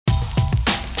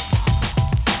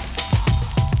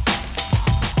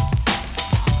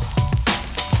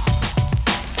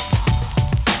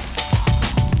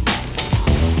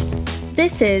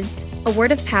This is A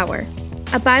Word of Power,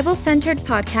 a Bible-centered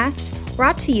podcast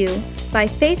brought to you by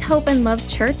Faith, Hope, and Love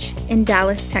Church in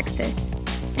Dallas, Texas.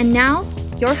 And now,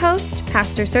 your host,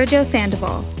 Pastor Sergio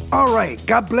Sandoval. All right.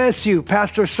 God bless you,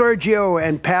 Pastor Sergio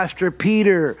and Pastor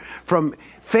Peter from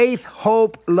Faith,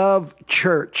 Hope, Love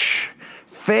Church.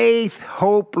 Faith,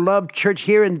 Hope, Love Church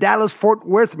here in Dallas, Fort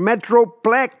Worth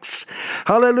Metroplex.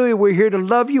 Hallelujah. We're here to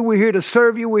love you. We're here to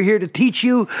serve you. We're here to teach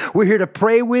you. We're here to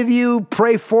pray with you,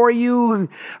 pray for you.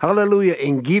 Hallelujah.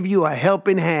 And give you a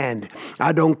helping hand.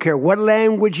 I don't care what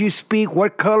language you speak,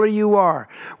 what color you are.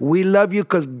 We love you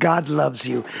because God loves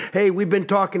you. Hey, we've been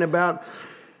talking about,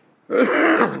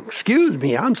 excuse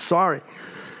me, I'm sorry.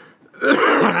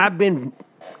 I've been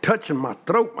touching my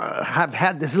throat. I've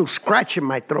had this little scratch in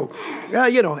my throat.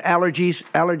 Allergies.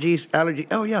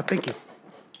 Oh, yeah, thank you.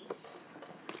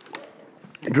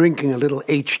 Drinking a little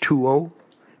H2O.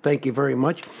 Thank you very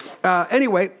much.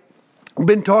 Anyway, we've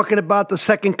been talking about the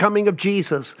second coming of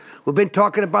Jesus. We've been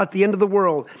talking about the end of the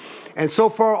world. And so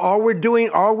far, all we're doing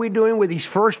with these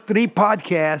first 3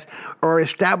 podcasts are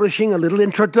establishing a little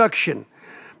introduction.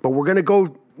 But we're going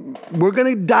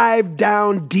to dive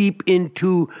down deep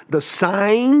into the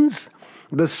signs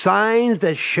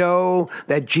that show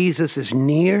that Jesus is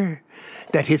near,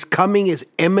 that his coming is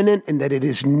imminent and that it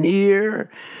is near.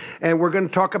 And we're going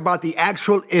to talk about the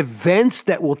actual events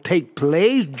that will take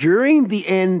place during the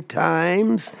end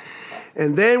times.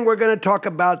 And then we're going to talk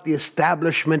about the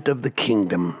establishment of the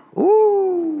kingdom.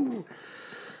 Ooh,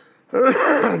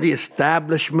 the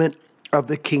establishment of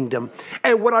the kingdom.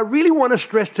 And what I really want to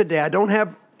stress today, I don't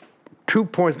have 2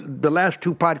 points. The last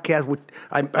 2 podcasts,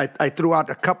 I threw out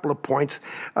a couple of points.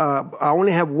 I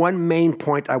only have one main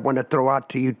point I want to throw out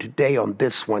to you today on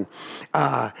this one,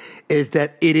 is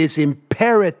that it is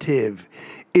imperative,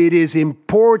 it is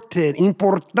important,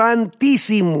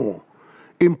 importantissimo,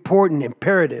 important,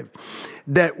 imperative,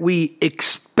 that we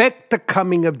expect the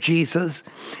coming of Jesus,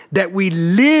 that we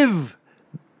live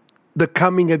the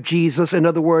coming of Jesus. In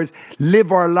other words,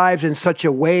 live our lives in such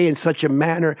a way, in such a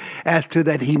manner as to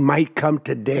that he might come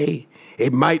today.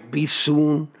 It might be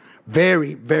soon,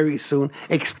 very, very soon.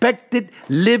 Expect it,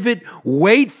 live it,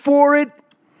 wait for it,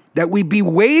 that we be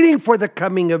waiting for the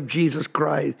coming of Jesus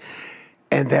Christ,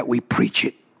 and that we preach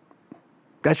it.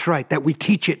 That's right, that we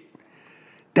teach it,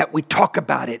 that we talk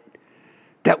about it,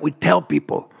 that we tell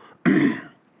people.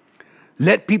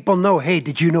 Let people know, hey,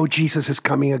 did you know Jesus is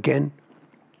coming again?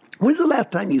 When's the last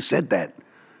time you said that?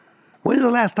 When's the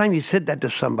last time you said that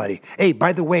to somebody? Hey,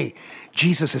 by the way,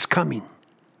 Jesus is coming.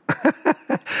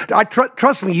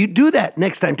 Trust me, you do that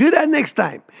next time. Do that next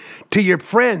time to your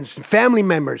friends, family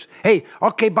members. Hey,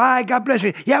 okay, bye. God bless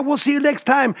you. Yeah, we'll see you next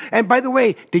time. And by the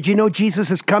way, did you know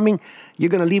Jesus is coming? You're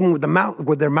going to leave them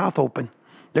with their mouth open.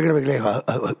 They're going to be like,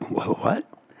 what?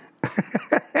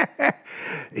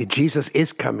 Jesus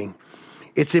is coming.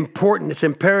 It's important. It's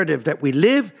imperative that we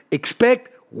live, expect,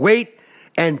 wait,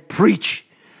 and preach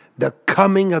the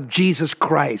coming of Jesus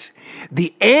Christ.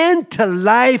 The end to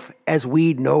life as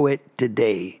we know it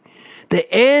today. The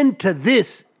end to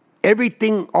this,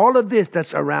 everything, all of this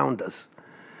that's around us.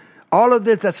 All of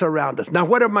this that's around us. Now,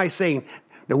 what am I saying?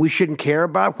 That we shouldn't care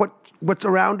about what's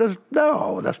around us?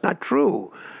 No, that's not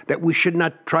true. That we should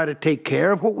not try to take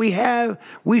care of what we have?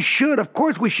 We should. Of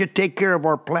course, we should take care of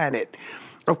our planet.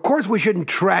 Of course, we shouldn't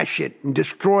trash it and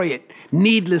destroy it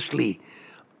needlessly,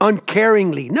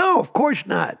 uncaringly. No, of course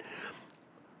not.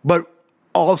 But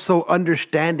also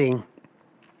understanding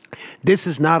this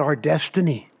is not our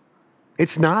destiny.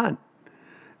 It's not.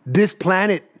 This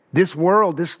planet, this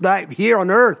world, this life here on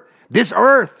earth, this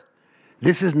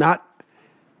is not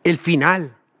el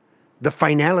final, the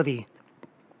finality,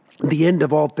 the end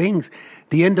of all things.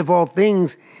 The end of all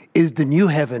things is the new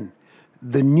heaven,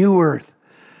 the new earth.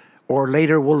 Or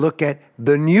later we'll look at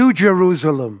the new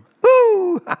Jerusalem.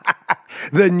 Ooh!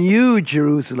 The new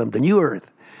Jerusalem, the new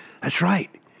earth. That's right.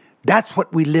 That's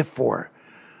what we live for.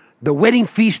 The wedding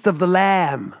feast of the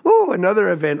Lamb. Ooh, another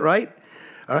event, right?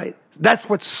 All right. That's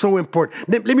what's so important.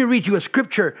 Let me read you a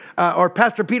scripture, or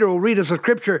Pastor Peter will read us a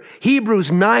scripture. Hebrews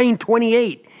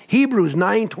 9:28. Hebrews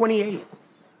 9:28.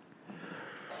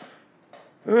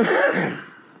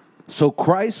 So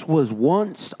Christ was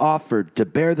once offered to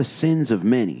bear the sins of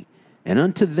many, and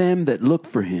unto them that look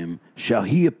for him shall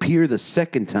he appear the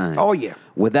second time. Oh, yeah.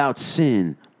 Without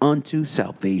sin unto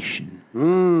salvation.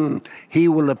 He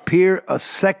will appear a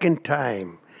second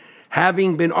time.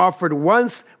 Having been offered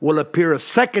once, will appear a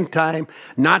second time,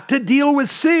 not to deal with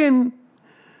sin,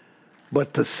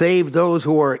 but to save those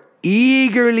who are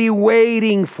eagerly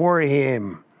waiting for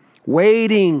him.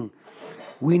 Waiting.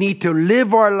 We need to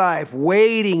live our life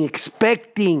waiting,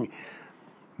 expecting,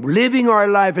 living our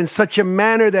life in such a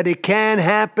manner that it can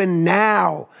happen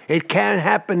now. It can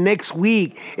happen next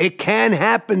week. It can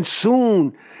happen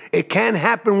soon. It can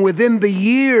happen within the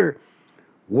year.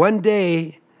 One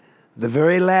day, the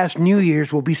very last New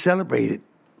Year's will be celebrated.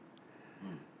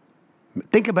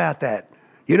 Think about that.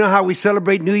 You know how we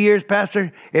celebrate New Year's,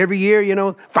 Pastor? Every year,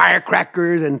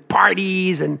 firecrackers and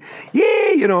parties and,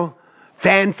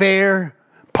 fanfare,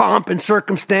 pomp and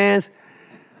circumstance.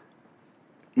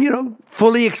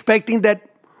 Fully expecting that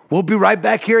we'll be right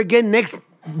back here again next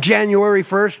January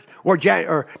 1st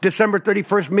or December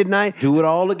 31st midnight. Do it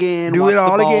all again. Do Watch it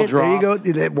all the ball again. drop.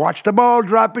 There you go. Watch the ball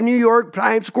drop in New York,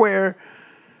 Times Square.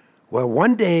 Well,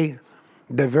 one day,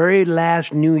 the very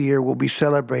last New Year will be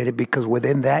celebrated because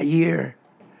within that year,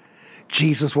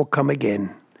 Jesus will come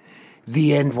again.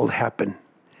 The end will happen.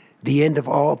 The end of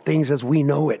all things as we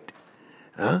know it.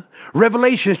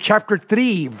 Revelation chapter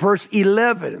 3, verse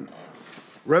 11.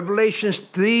 Revelations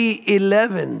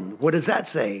 3:11. What does that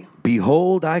say?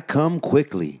 Behold, I come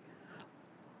quickly.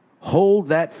 Hold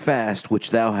that fast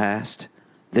which thou hast,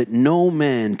 that no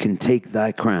man can take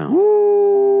thy crown.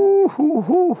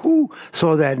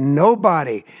 So that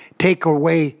nobody take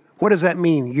away, what does that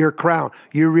mean? Your crown,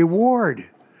 your reward,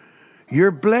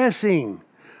 your blessing,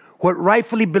 what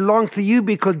rightfully belongs to you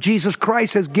because Jesus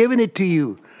Christ has given it to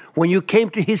you. When you came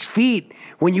to his feet,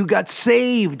 when you got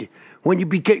saved, when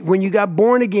you got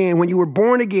born again, when you were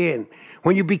born again,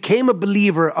 when you became a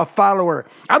believer, a follower.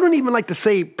 I don't even like to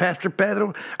say, Pastor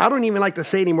Pedro, I don't even like to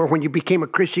say anymore when you became a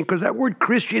Christian because that word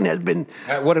Christian has been...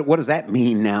 What does that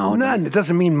mean now? None. It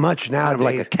doesn't mean much nowadays. Kind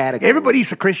of like a category.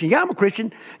 Everybody's a Christian. Yeah, I'm a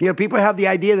Christian. People have the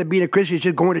idea that being a Christian is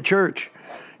just going to church,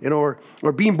 or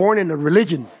being born in a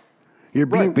religion. You're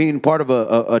being part of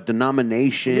a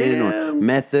denomination or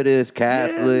Methodist,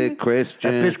 Catholic,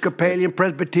 Christian, Episcopalian,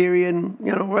 Presbyterian,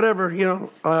 whatever,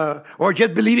 or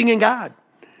just believing in God.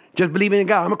 Just believing in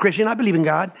God. I'm a Christian. I believe in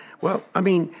God. Well, I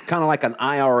mean, kind of like an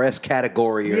IRS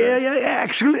category. Yeah,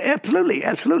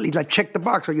 absolutely. Like check the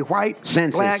box. Are you white,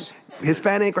 Census. black,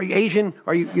 Hispanic? Are you Asian?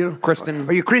 Are you Christian?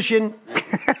 Are you Christian?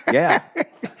 Yeah.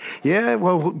 Yeah.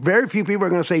 Well, very few people are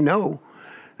going to say no.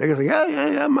 They're going to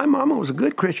say, yeah, my mama was a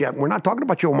good Christian. We're not talking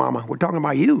about your mama. We're talking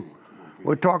about you.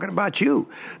 We're talking about you.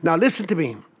 Now, listen to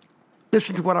me.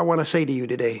 Listen to what I want to say to you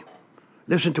today.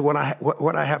 Listen to what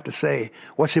I have to say.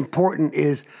 What's important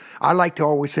is I like to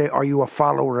always say, are you a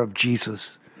follower of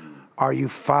Jesus? Are you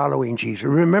following Jesus?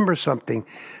 Remember something.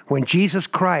 When Jesus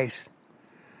Christ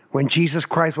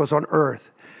was on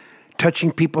earth,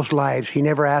 touching people's lives, he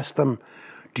never asked them,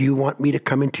 do you want me to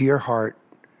come into your heart?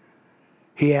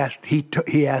 He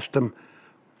asked them,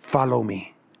 follow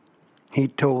me. He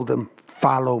told them,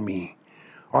 follow me.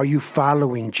 Are you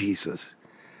following Jesus?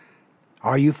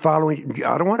 Are you following?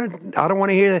 I don't want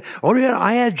to hear that. Oh, yeah,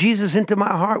 I asked Jesus into my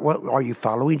heart. Well, are you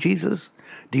following Jesus?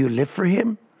 Do you live for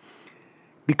him?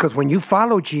 Because when you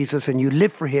follow Jesus and you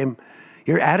live for him,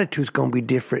 your attitude's going to be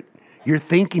different. Your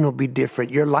thinking will be different.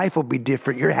 Your life will be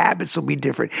different. Your habits will be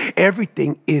different.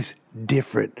 Everything is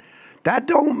different. That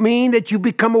don't mean that you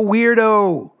become a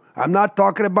weirdo. I'm not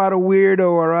talking about a weirdo,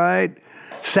 all right?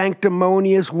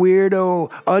 Sanctimonious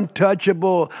weirdo,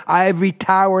 untouchable, ivory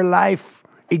tower life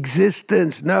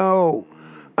existence. No.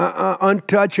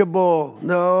 Untouchable.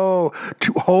 No.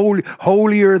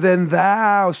 Holier than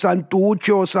thou.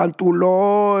 Santucho,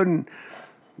 santulon.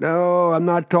 No, I'm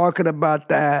not talking about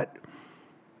that.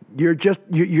 You're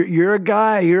a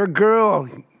guy, you're a girl,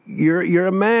 you're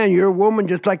a man, you're a woman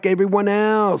just like everyone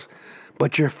else.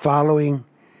 But you're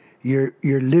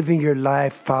living your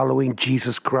life following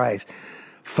Jesus Christ,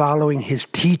 following his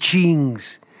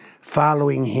teachings,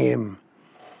 following him.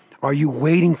 Are you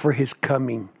waiting for his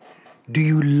coming? Do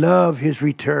you love his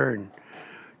return?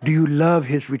 Do you love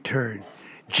his return?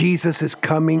 Jesus is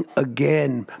coming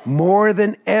again, more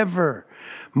than ever,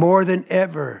 more than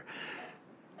ever.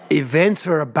 Events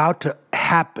are about to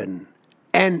happen,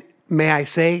 and may I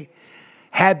say,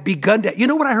 have begun to. You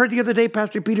know what I heard the other day,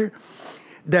 Pastor Peter?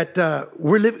 That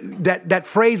that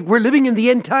phrase, we're living in the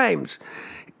end times.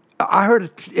 I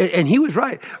heard, and he was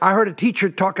right. I heard a teacher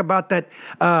talk about that.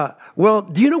 Well,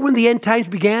 do you know when the end times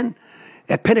began?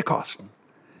 At Pentecost.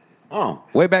 Oh,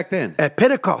 way back then. At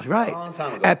Pentecost, right. A long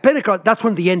time ago. At Pentecost, that's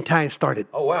when the end times started.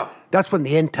 Oh, wow. That's when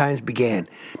the end times began.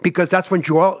 Because that's when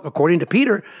Joel, according to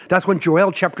Peter, that's when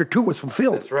Joel chapter 2 was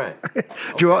fulfilled. That's right. Okay.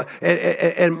 Joel,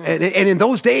 and in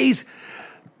those days,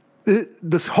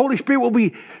 the Holy Spirit will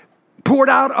be poured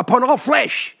out upon all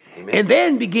flesh. Amen. And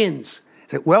then begins.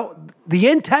 Well, the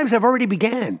end times have already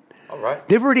began. All right.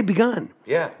 They've already begun.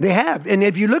 Yeah. They have. And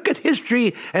if you look at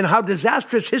history and how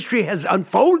disastrous history has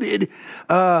unfolded.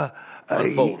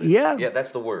 Unfolded. Yeah. Yeah,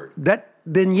 that's the word. That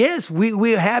then yes,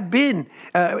 we have been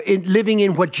living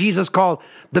in what Jesus called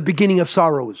the beginning of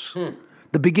sorrows.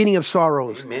 The beginning of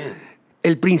sorrows. Amen.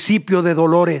 El principio de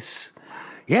dolores.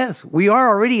 Yes, we are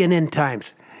already in end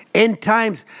times. End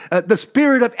times. The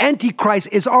spirit of Antichrist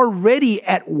is already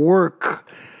at work.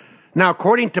 Now,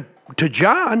 according to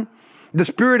John, the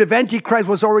spirit of Antichrist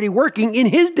was already working in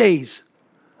his days.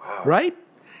 Wow. Right?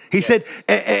 He said,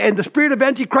 and the spirit of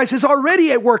Antichrist is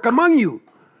already at work among you.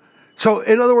 So,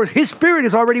 in other words, his spirit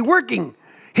is already working.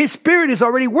 His spirit is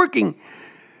already working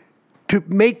to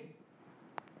make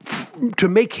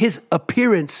his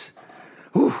appearance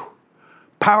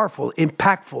powerful,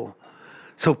 impactful.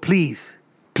 So please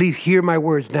hear my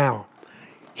words now.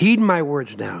 Heed my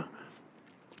words now.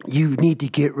 You need to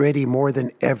get ready more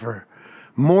than ever.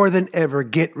 More than ever,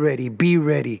 get ready.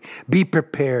 Be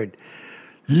prepared.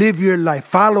 Live your life.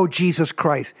 Follow Jesus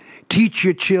Christ. Teach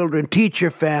your children. Teach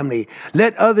your family.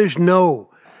 Let others know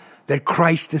that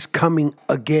Christ is coming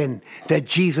again, that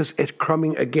Jesus is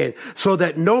coming again, so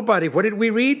that nobody, what did we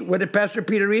read? What did Pastor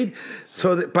Peter read?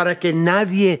 So that para que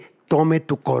nadie tome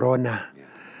tu corona,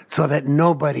 so that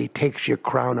nobody takes your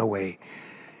crown away.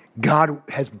 God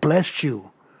has blessed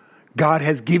you. God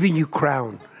has given you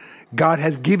crown. God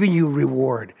has given you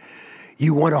reward.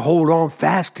 You want to hold on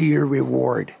fast to your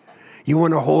reward. You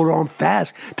want to hold on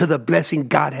fast to the blessing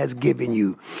God has given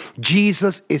you.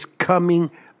 Jesus is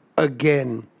coming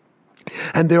again.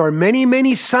 And there are many,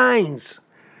 many signs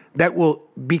that will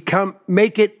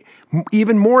make it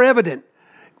even more evident,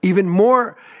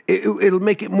 it'll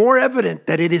make it more evident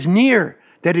that it is near,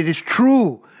 that it is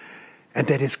true, and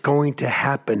that it's going to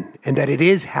happen, and that it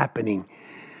is happening.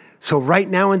 So right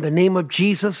now, in the name of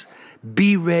Jesus,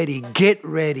 be ready, get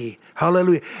ready.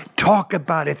 Hallelujah. Talk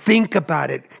about it, think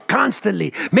about it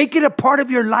constantly. Make it a part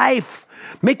of your life.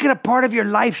 Make it a part of your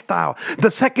lifestyle. The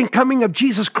second coming of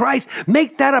Jesus Christ,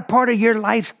 make that a part of your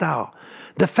lifestyle.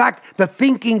 The fact, the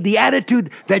thinking, the attitude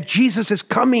that Jesus is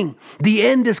coming, the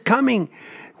end is coming.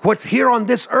 What's here on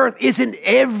this earth isn't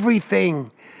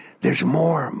everything. There's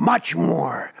more, much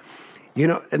more. You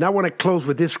know, and I want to close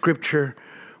with this scripture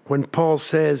when Paul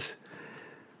says,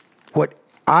 what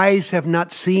eyes have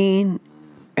not seen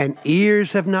and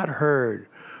ears have not heard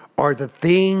are the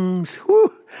things,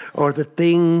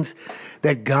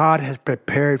 that God has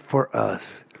prepared for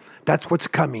us. That's what's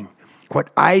coming.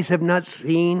 What eyes have not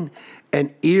seen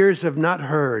and ears have not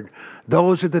heard,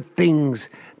 those are the things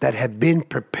that have been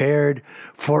prepared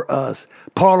for us.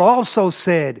 Paul also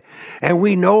said, and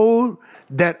we know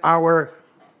that our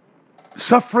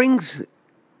sufferings,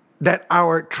 that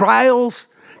our trials,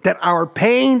 that our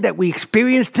pain that we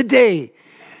experience today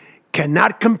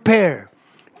cannot compare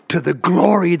to the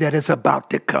glory that is about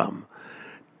to come,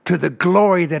 to the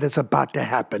glory that is about to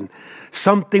happen.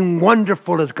 Something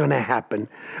wonderful is going to happen.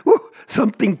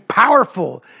 Something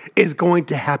powerful is going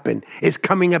to happen, is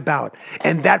coming about.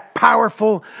 And that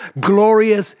powerful,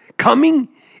 glorious coming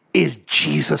is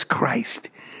Jesus Christ.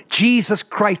 Jesus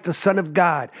Christ, the Son of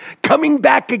God, coming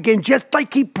back again, just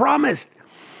like he promised.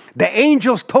 The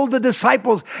angels told the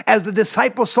disciples, as the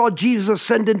disciples saw Jesus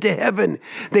ascend into heaven,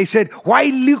 they said, why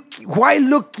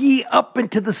look ye up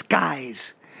into the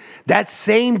skies? That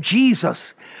same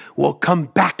Jesus will come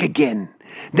back again.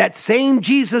 That same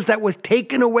Jesus that was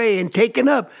taken away and taken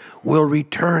up will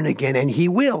return again, and he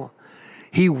will.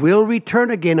 He will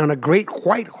return again on a great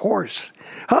white horse.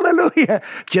 Hallelujah.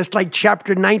 Just like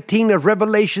chapter 19 of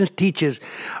Revelations teaches,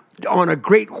 on a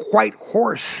great white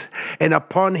horse, and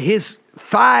upon his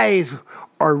thighs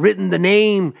are written the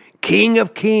name King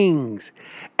of Kings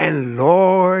and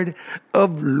Lord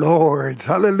of Lords.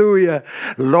 Hallelujah.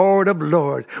 Lord of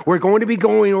Lords. We're going to be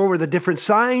going over the different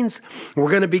signs. We're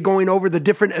going to be going over the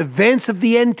different events of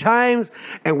the end times.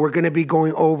 And we're going to be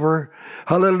going over,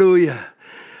 hallelujah,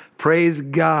 praise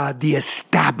God, the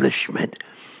establishment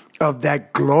of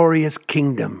that glorious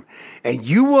kingdom. And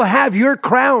you will have your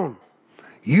crown.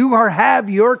 You have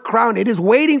your crown. It is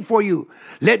waiting for you.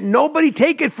 Let nobody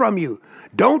take it from you.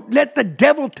 Don't let the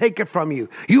devil take it from you.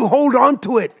 You hold on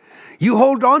to it. You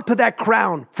hold on to that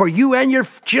crown for you and your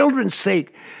children's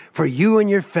sake, for you and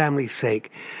your family's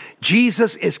sake.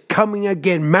 Jesus is coming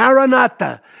again.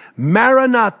 Maranatha,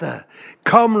 Maranatha.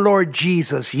 Come, Lord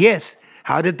Jesus. Yes.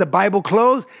 How did the Bible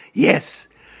close? Yes.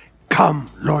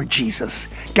 Come, Lord Jesus.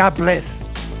 God bless.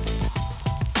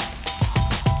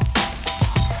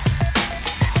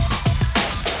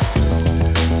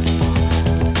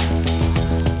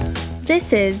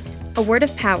 This is A Word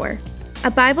of Power,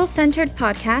 a Bible-centered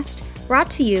podcast brought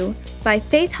to you by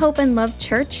Faith, Hope, and Love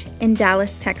Church in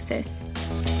Dallas, Texas.